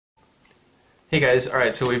Hey guys,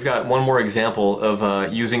 alright, so we've got one more example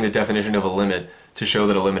of using the definition of a limit to show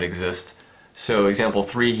that a limit exists. So example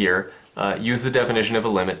 3 here, use the definition of a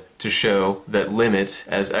limit to show that limit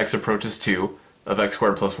as x approaches 2 of x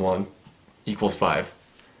squared plus 1 equals 5.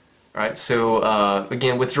 Alright, so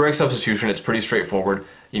again, with direct substitution it's pretty straightforward.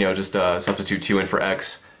 You know, just substitute 2 in for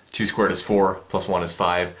x, 2 squared is 4, plus 1 is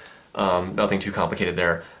 5. Nothing too complicated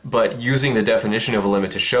there. But using the definition of a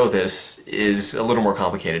limit to show this is a little more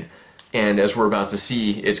complicated. And as we're about to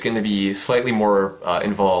see, it's going to be slightly more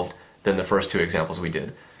involved than the first two examples we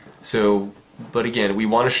did. So, but again, we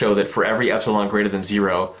want to show that for every epsilon greater than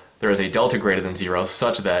 0, there is a delta greater than 0,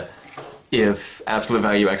 such that if absolute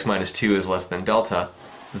value x minus 2 is less than delta,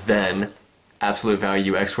 then absolute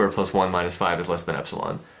value x squared plus 1 minus 5 is less than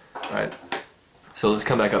epsilon. Right? So let's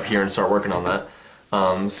come back up here and start working on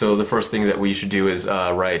that. So the first thing that we should do is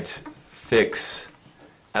write fix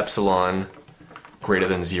epsilon greater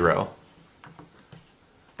than 0.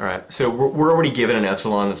 Alright, so we're already given an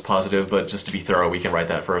epsilon that's positive, but just to be thorough we can write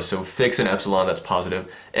that first. So fix an epsilon that's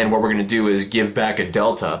positive, and what we're going to do is give back a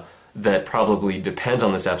delta that probably depends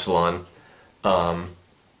on this epsilon,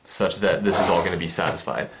 such that this is all going to be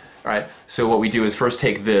satisfied. Alright, so what we do is first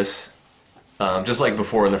take this, just like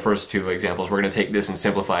before in the first two examples, we're going to take this and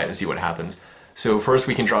simplify it and see what happens. So first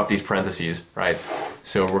we can drop these parentheses, right?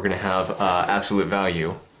 So we're going to have absolute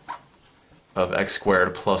value of x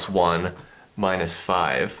squared plus 1 minus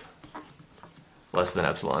 5 less than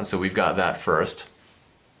epsilon. So we've got that first.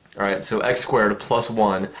 Alright, so x squared plus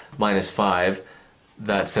 1 minus 5,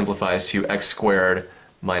 that simplifies to x squared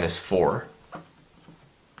minus 4.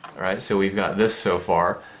 Alright, so we've got this so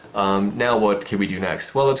far. Now what can we do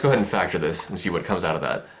next? Well, let's go ahead and factor this and see what comes out of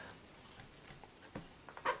that.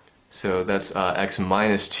 So that's x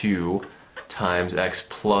minus 2 times x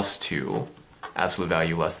plus 2, absolute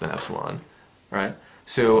value less than epsilon. Right?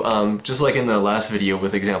 So just like in the last video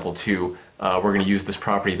with example 2, we're going to use this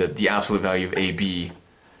property that the absolute value of AB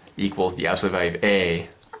equals the absolute value of A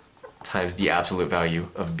times the absolute value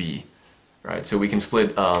of B. Right? So we can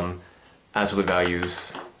split absolute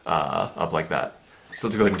values up like that. So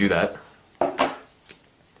let's go ahead and do that.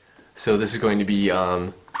 So this is going to be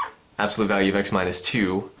absolute value of x minus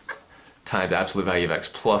 2 times absolute value of x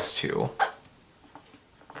plus 2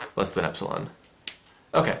 less than epsilon.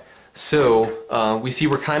 Okay. So we see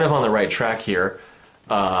we're kind of on the right track here,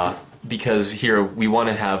 because here we want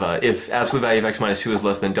to have if absolute value of x minus 2 is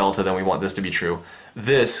less than delta, then we want this to be true.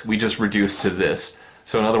 This we just reduce to this.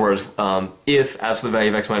 So in other words, if absolute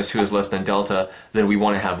value of x minus 2 is less than delta, then we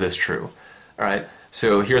want to have this true. Alright,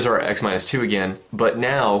 so here's our x minus 2 again, but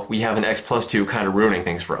now we have an x plus 2 kind of ruining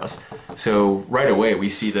things for us. So right away we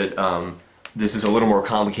see that this is a little more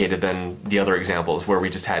complicated than the other examples where we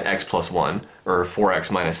just had x plus 1, or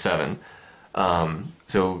 4x minus 7.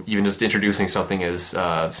 So even just introducing something as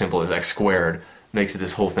simple as x squared makes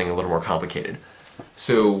this whole thing a little more complicated.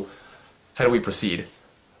 So how do we proceed?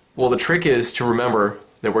 Well, the trick is to remember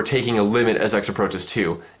that we're taking a limit as x approaches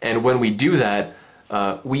 2, and when we do that,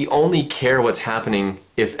 we only care what's happening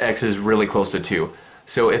if x is really close to 2.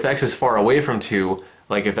 So if x is far away from 2,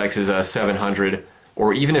 like if x is 700,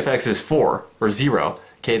 or even if x is 4 or 0,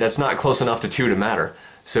 okay, that's not close enough to 2 to matter.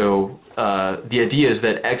 So the idea is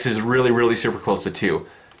that x is really super close to 2,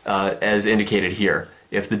 as indicated here,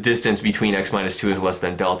 if the distance between x minus 2 is less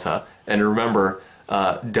than delta. And remember,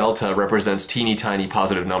 delta represents teeny tiny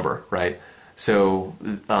positive number, right? So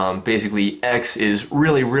basically x is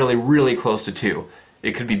really close to 2.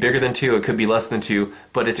 It could be bigger than 2, it could be less than 2,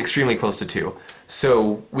 but it's extremely close to 2.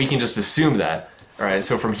 So we can just assume that. Alright,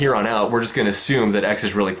 so from here on out, we're just going to assume that x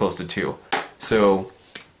is really close to 2. So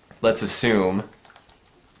let's assume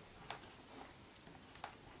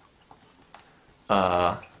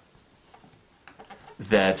that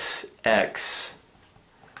x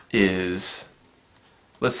is,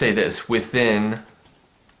 let's say this, within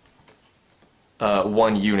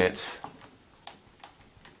 1 unit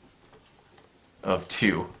of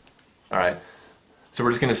 2. Alright. So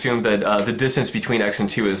we're just going to assume that the distance between x and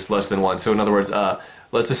 2 is less than 1. So in other words,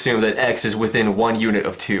 let's assume that x is within 1 unit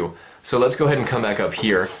of 2. So let's go ahead and come back up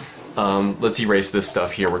here. Let's erase this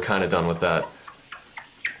stuff here. We're kind of done with that.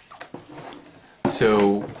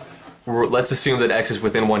 So let's assume that x is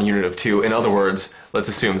within 1 unit of 2. In other words, let's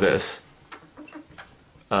assume this.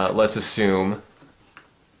 Let's assume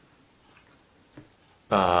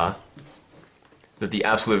that the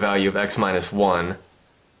absolute value of x minus 1,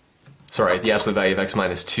 sorry, the absolute value of x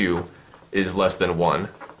minus 2 is less than 1,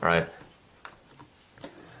 alright?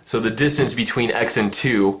 So the distance between x and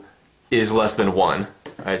 2 is less than 1,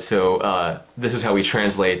 alright? So this is how we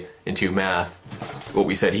translate into math what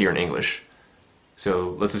we said here in English.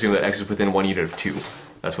 So let's assume that x is within 1 unit of 2.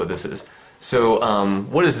 That's what this is. So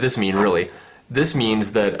what does this mean, really? This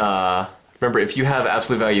means that, remember, if you have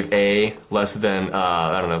absolute value of a less than,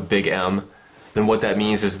 I don't know, big M, then what that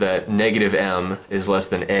means is that negative m is less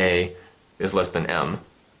than a is less than m,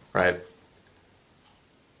 right?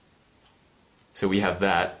 So we have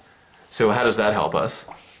that. So how does that help us?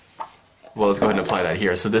 Well, let's go ahead and apply that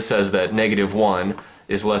here. So this says that negative 1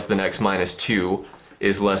 is less than x minus 2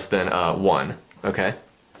 is less than 1, okay?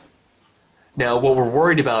 Now, what we're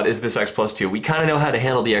worried about is this x plus 2. We kind of know how to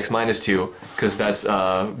handle the x minus 2 because that's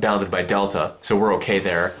bounded by delta, so we're okay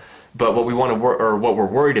there. But what we want to what we're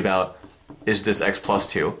worried about is this x plus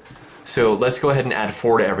 2. So let's go ahead and add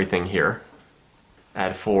 4 to everything here.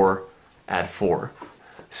 Add 4, add 4.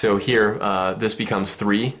 So here, this becomes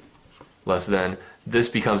 3 less than, this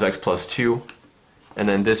becomes x plus 2, and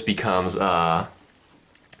then this becomes 5.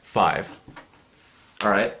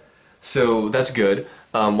 Alright, so that's good.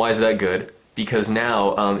 Why is that good? Because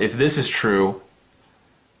now, if this is true,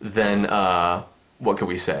 then what could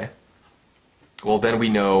we say? Well, then we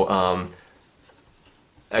know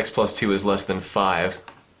x plus 2 is less than 5.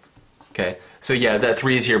 Okay, so yeah, that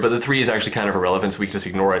 3 is here, but the 3 is actually kind of irrelevant, so we can just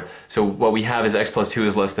ignore it. So what we have is x plus 2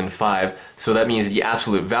 is less than 5, so that means the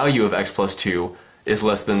absolute value of x plus 2 is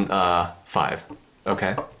less than 5.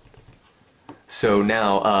 Okay? So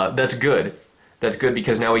now, that's good. That's good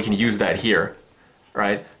because now we can use that here.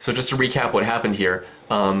 Right? So just to recap what happened here,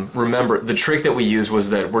 remember, the trick that we used was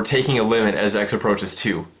that we're taking a limit as x approaches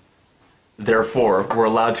 2. Therefore, we're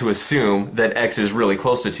allowed to assume that x is really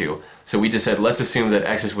close to 2. So we just said, let's assume that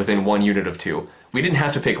x is within 1 unit of 2. We didn't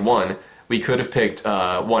have to pick 1. We could have picked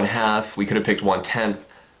 1/2, we could have picked 1/10,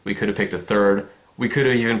 we could have picked 1/3, we could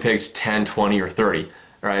have even picked 10, 20, or 30.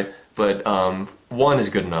 Right? But 1 is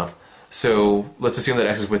good enough. So let's assume that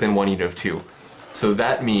x is within 1 unit of 2. So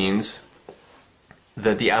that means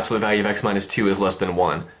that the absolute value of x minus 2 is less than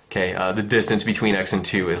 1. Okay, the distance between x and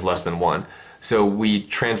 2 is less than 1. So we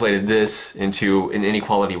translated this into an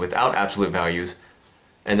inequality without absolute values,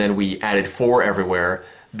 and then we added 4 everywhere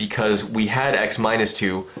because we had x minus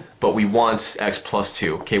 2, but we want x plus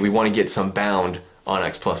 2. Okay, we want to get some bound on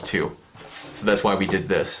x plus 2. So that's why we did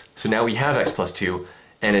this. So now we have x plus 2,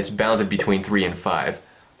 and it's bounded between 3 and 5.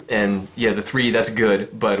 And yeah, the 3, that's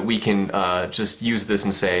good, but we can just use this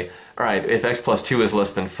and say, alright, if x plus 2 is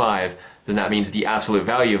less than 5, then that means the absolute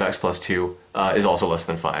value of x plus 2 is also less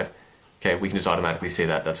than 5. Okay, we can just automatically say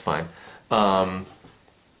that, that's fine.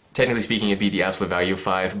 Technically speaking, it'd be the absolute value of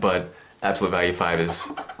 5, but absolute value of 5 is,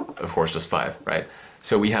 of course, just 5, right?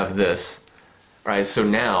 So we have this, right? So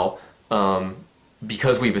now,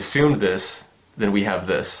 because we've assumed this, then we have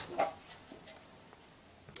this.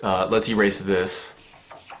 Let's erase this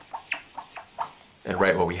and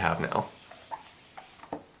write what we have now.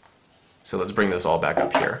 So let's bring this all back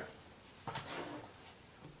up here.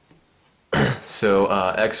 So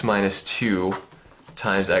x minus 2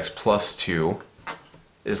 times x plus 2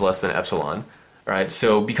 is less than epsilon. Alright,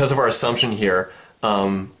 so because of our assumption here,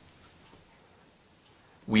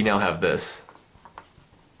 we now have this.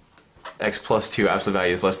 X plus 2 absolute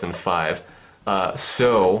value is less than 5.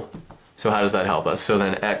 So how does that help us? So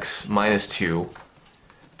then x minus 2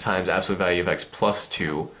 times absolute value of x plus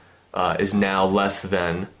 2 is now less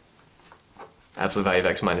than absolute value of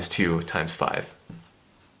x minus 2 times 5.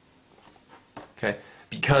 Okay,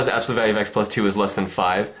 because absolute value of x plus 2 is less than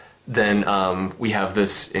 5, then we have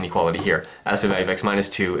this inequality here. Absolute value of x minus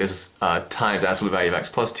 2 is times absolute value of x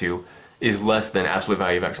plus 2 is less than absolute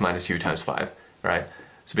value of x minus 2 times 5. Right?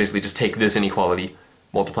 So basically just take this inequality,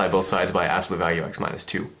 multiply both sides by absolute value of x minus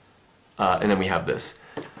 2. And then we have this.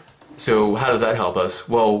 So how does that help us?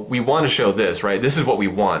 Well, we want to show this, right? This is what we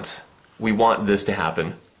want. We want this to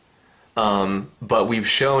happen. But we've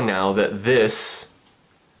shown now that this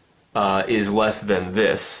is less than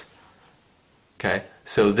this. Okay?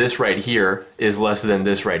 So this right here is less than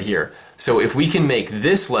this right here. So if we can make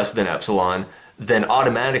this less than epsilon, then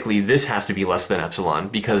automatically this has to be less than epsilon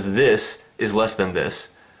because this is less than this.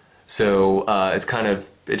 So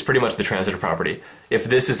it's pretty much the transitive property. If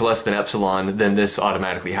this is less than epsilon, then this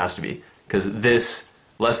automatically has to be because this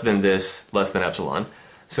less than epsilon.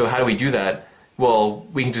 So how do we do that? Well,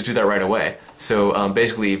 we can just do that right away. So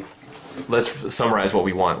basically, let's summarize what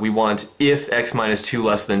we want. We want if x minus 2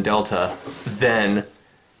 less than delta, then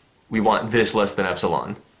we want this less than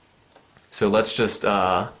epsilon. So let's just,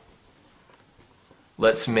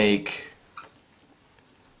 let's make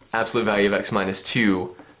absolute value of x minus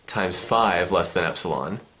 2 times 5 less than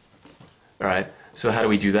epsilon. Alright, so how do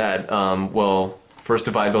we do that? Well, first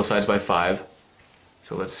divide both sides by 5.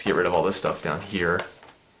 So let's get rid of all this stuff down here.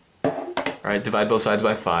 Alright, divide both sides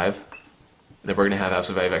by 5. then we're going to have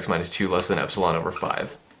absolute value of x minus 2 less than epsilon over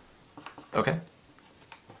 5. Okay?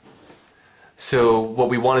 So what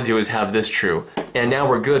we want to do is have this true. And now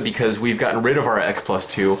we're good because we've gotten rid of our x plus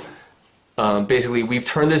 2. Basically, we've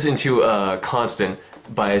turned this into a constant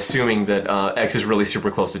by assuming that x is really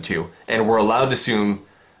super close to 2. And we're allowed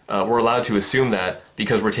to assume that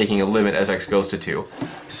because we're taking a limit as x goes to 2.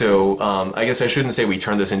 So I guess I shouldn't say we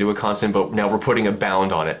turned this into a constant, but now we're putting a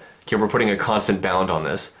bound on it. Okay, we're putting a constant bound on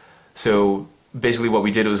this. So basically what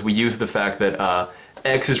we did was we used the fact that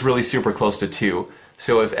x is really super close to 2.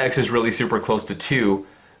 So if x is really super close to 2,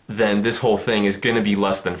 then this whole thing is going to be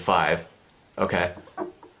less than 5. Okay?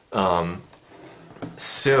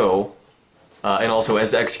 And also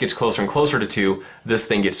as x gets closer and closer to 2, this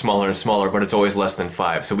thing gets smaller and smaller, but it's always less than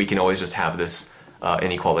 5, so we can always just have this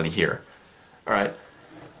inequality here. Alright?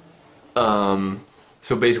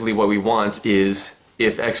 So basically what we want is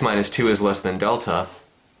if x minus 2 is less than delta,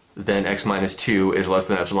 then x minus 2 is less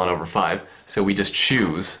than epsilon over 5. So we just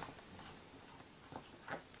choose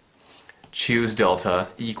delta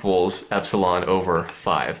equals epsilon over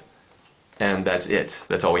 5. And that's it.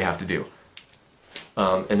 That's all we have to do.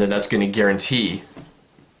 And then that's going to guarantee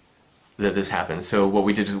that this happens. So what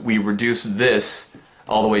we did is we reduced this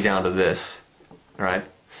all the way down to this. Alright?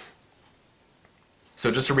 So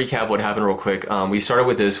just to recap what happened real quick, we started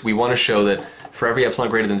with this. We want to show that for every epsilon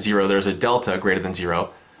greater than 0, there's a delta greater than 0,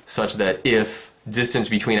 such that if distance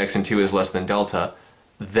between x and 2 is less than delta,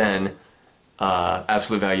 then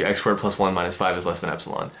absolute value x squared plus 1 minus 5 is less than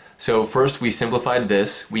epsilon. So first we simplified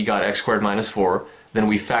this, we got x squared minus 4, then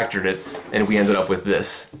we factored it, and we ended up with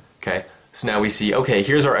this. Okay, so now we see, okay,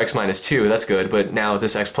 here's our x minus 2, that's good, but now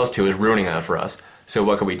this x plus 2 is ruining that for us. So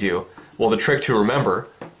what can we do? Well, the trick to remember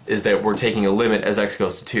is that we're taking a limit as x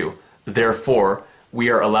goes to 2. Therefore, we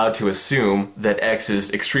are allowed to assume that x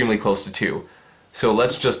is extremely close to 2. So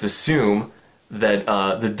let's just assume that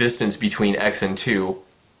the distance between x and 2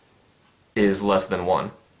 is less than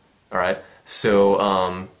 1. Alright?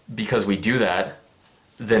 So because we do that,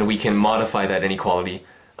 then we can modify that inequality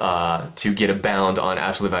to get a bound on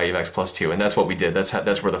absolute value of x plus 2. And that's what we did.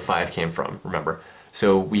 That's where the 5 came from, remember.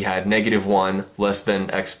 So we had negative 1 less than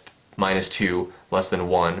x minus 2 less than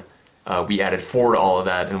 1. We added 4 to all of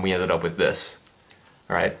that, and we ended up with this.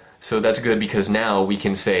 Alright? So that's good because now we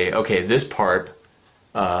can say, okay, this part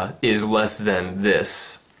is less than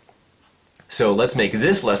this. So let's make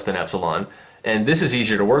this less than epsilon, and this is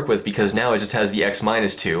easier to work with because now it just has the x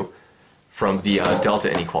minus 2 from the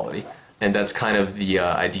delta inequality. And that's kind of the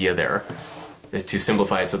idea there, is to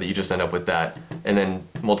simplify it so that you just end up with that. And then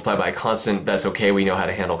multiply by a constant, that's okay, we know how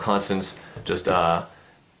to handle constants. Just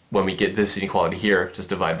when we get this inequality here, just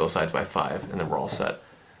divide both sides by 5, and then we're all set.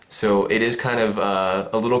 So it is kind of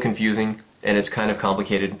a little confusing, and it's kind of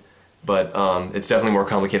complicated, but it's definitely more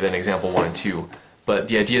complicated than example 1 and 2. But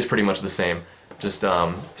the idea is pretty much the same. Just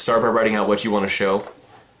start by writing out what you want to show,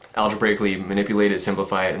 algebraically manipulate it,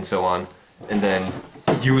 simplify it, and so on, and then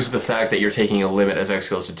use the fact that you're taking a limit as x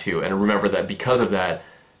goes to 2. And remember that because of that,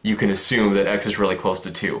 you can assume that x is really close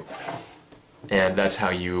to 2. And that's how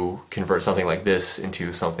you convert something like this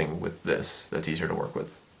into something with this that's easier to work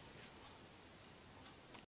with.